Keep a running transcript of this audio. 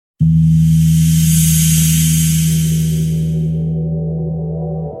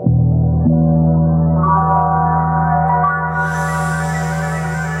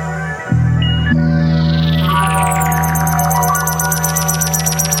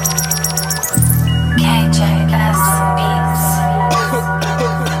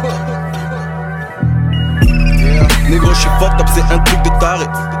c'est un truc de taré.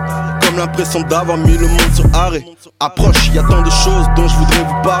 Comme l'impression d'avoir mis le monde sur arrêt. Approche, y a tant de choses dont je voudrais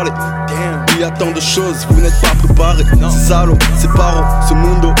vous parler. Il y a tant de choses, vous n'êtes pas préparés. C'est salaud, c'est paro, ce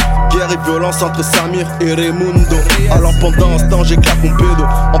mundo. Guerre et violence entre Samir et Raimundo. Alors pendant ce temps j'éclate mon pédo,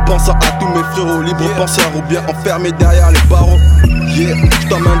 en pensant à tous mes frérots libres penseurs ou bien enfermés derrière les barreaux. Yeah, je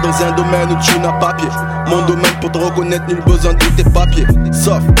t'emmène dans un domaine où tu n'as pas pied. Mon domaine pour te reconnaître, nul besoin de tes papiers.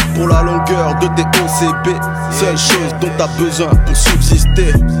 Sauf pour la longueur de tes OCB. Seule chose dont t'as besoin pour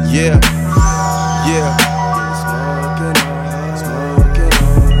subsister. Yeah, yeah.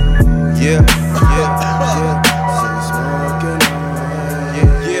 Yeah,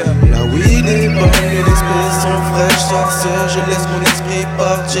 la weed est bonne et l'esprit sont fraîches. Soir je laisse mon esprit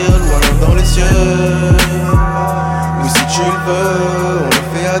partir loin dans les cieux. Oui si tu le veux, on le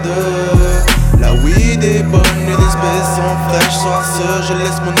fait à deux. La weed est bonne et l'esprit sont fraîches. Soir je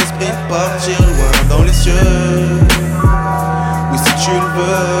laisse mon esprit partir loin dans les cieux. Oui si tu le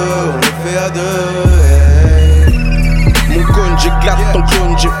veux, on le fait à deux. Mon cône, j'éclate ton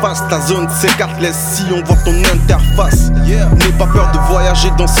clone, j'efface ta zone s'écarte, laisse si on voit ton interface. N'aie pas peur de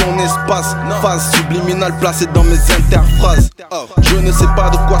voyager dans son espace. Phase subliminale placée dans mes interphrases. Je ne sais pas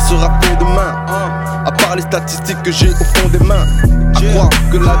de quoi sera fait demain, à part les statistiques que j'ai au fond des mains. À croire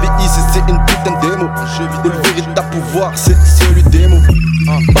que la vie ici c'est une putain de démo, où le véritable pouvoir c'est celui des mots.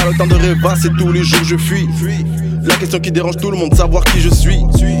 Pas le temps de rêvasser, tous les jours je fuis la question qui dérange tout le monde, savoir qui je suis.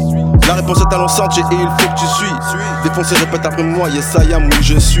 La réponse est à l'on sentier et il faut que tu suis. Défoncer, répète après moi, yes I am, oui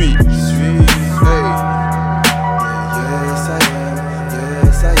je suis. Hey. Yes I am,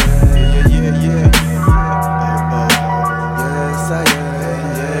 yes I am, yeah, yeah. Oh, oh, yes I am,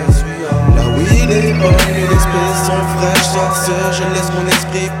 yes we are. La weed est bonne et l'esprit sont fraîches. Soir je laisse mon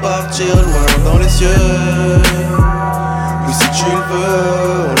esprit partir loin dans les cieux. Oui si tu le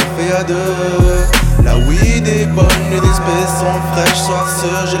veux, on le fait à deux. La weed est bonne et les espèces sont fraîches. Soir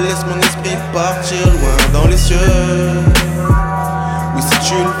je laisse mon esprit partir loin dans les cieux. Oui si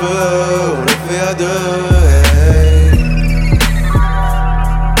tu le veux, on le fait à deux.